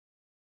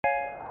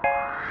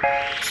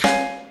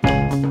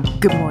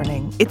Good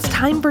morning. It's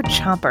time for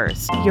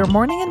Chompers, your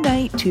morning and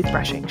night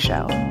toothbrushing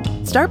show.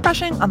 Start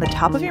brushing on the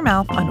top of your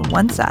mouth on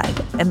one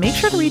side and make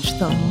sure to reach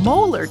the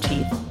molar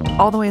teeth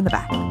all the way in the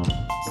back.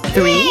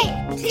 3,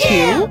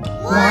 2,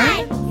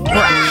 1,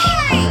 brush!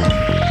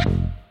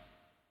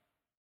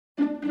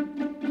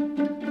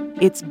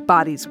 It's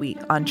Bodies Week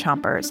on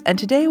Chompers, and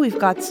today we've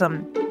got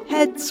some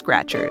head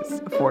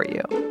scratchers for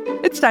you.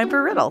 It's time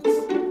for Riddles.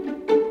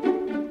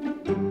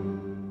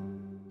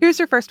 Here's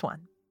your first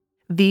one.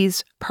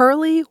 These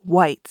pearly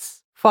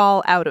whites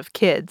fall out of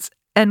kids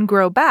and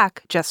grow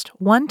back just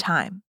one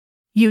time.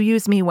 You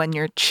use me when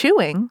you're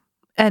chewing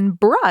and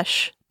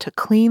brush to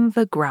clean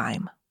the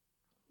grime.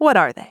 What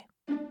are they?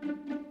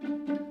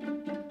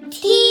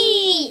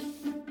 Teeth!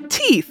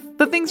 Teeth,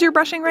 the things you're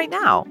brushing right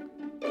now.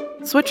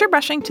 Switch your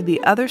brushing to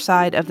the other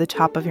side of the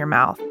top of your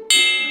mouth.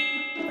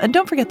 And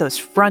don't forget those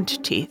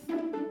front teeth.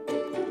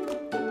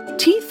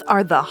 Teeth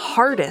are the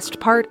hardest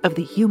part of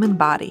the human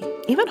body,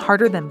 even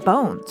harder than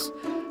bones.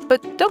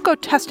 But don't go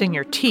testing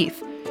your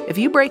teeth. If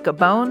you break a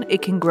bone,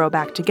 it can grow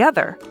back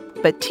together.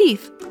 But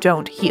teeth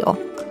don't heal.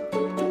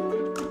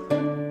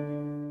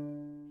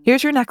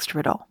 Here's your next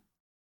riddle.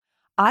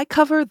 I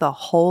cover the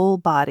whole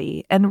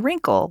body and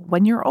wrinkle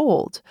when you're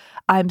old.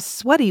 I'm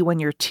sweaty when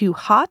you're too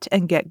hot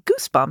and get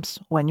goosebumps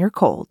when you're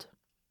cold.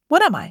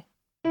 What am I?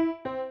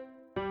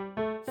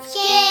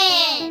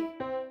 Skin!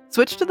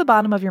 Switch to the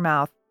bottom of your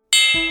mouth,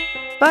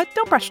 but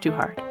don't brush too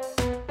hard.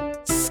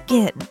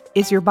 Skin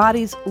is your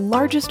body's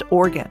largest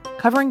organ,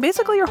 covering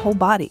basically your whole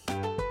body.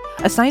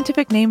 A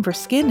scientific name for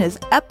skin is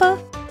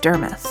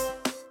epidermis.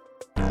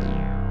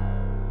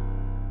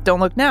 Don't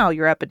look now,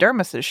 your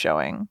epidermis is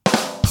showing.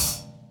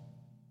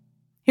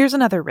 Here's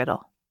another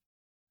riddle.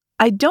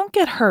 I don't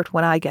get hurt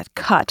when I get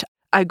cut.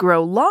 I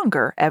grow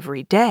longer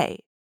every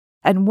day.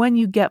 And when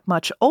you get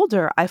much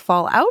older, I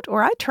fall out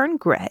or I turn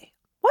gray.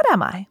 What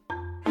am I?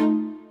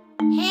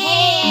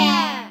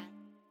 Hair!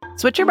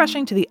 Switch your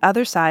brushing to the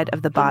other side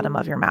of the bottom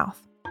of your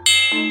mouth.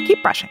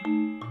 Keep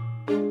brushing.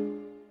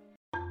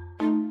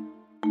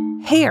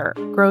 Hair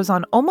grows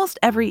on almost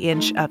every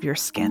inch of your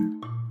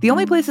skin. The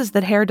only places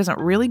that hair doesn't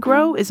really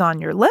grow is on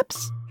your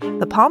lips,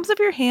 the palms of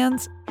your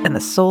hands, and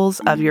the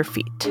soles of your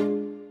feet.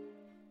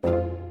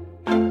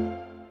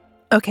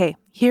 Okay,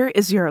 here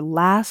is your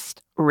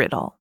last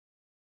riddle.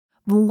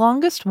 The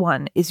longest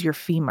one is your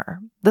femur.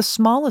 The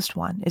smallest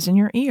one is in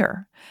your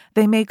ear.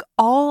 They make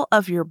all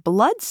of your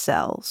blood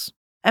cells,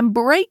 and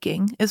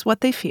breaking is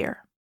what they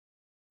fear.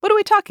 What are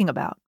we talking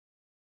about?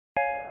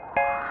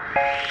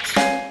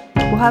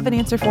 We'll have an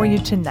answer for you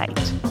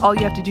tonight. All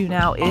you have to do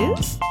now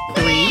is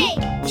 3,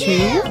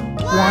 2,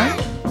 1,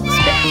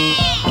 spin.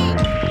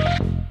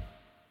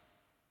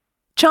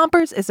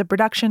 Chompers is a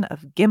production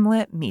of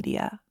Gimlet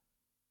Media.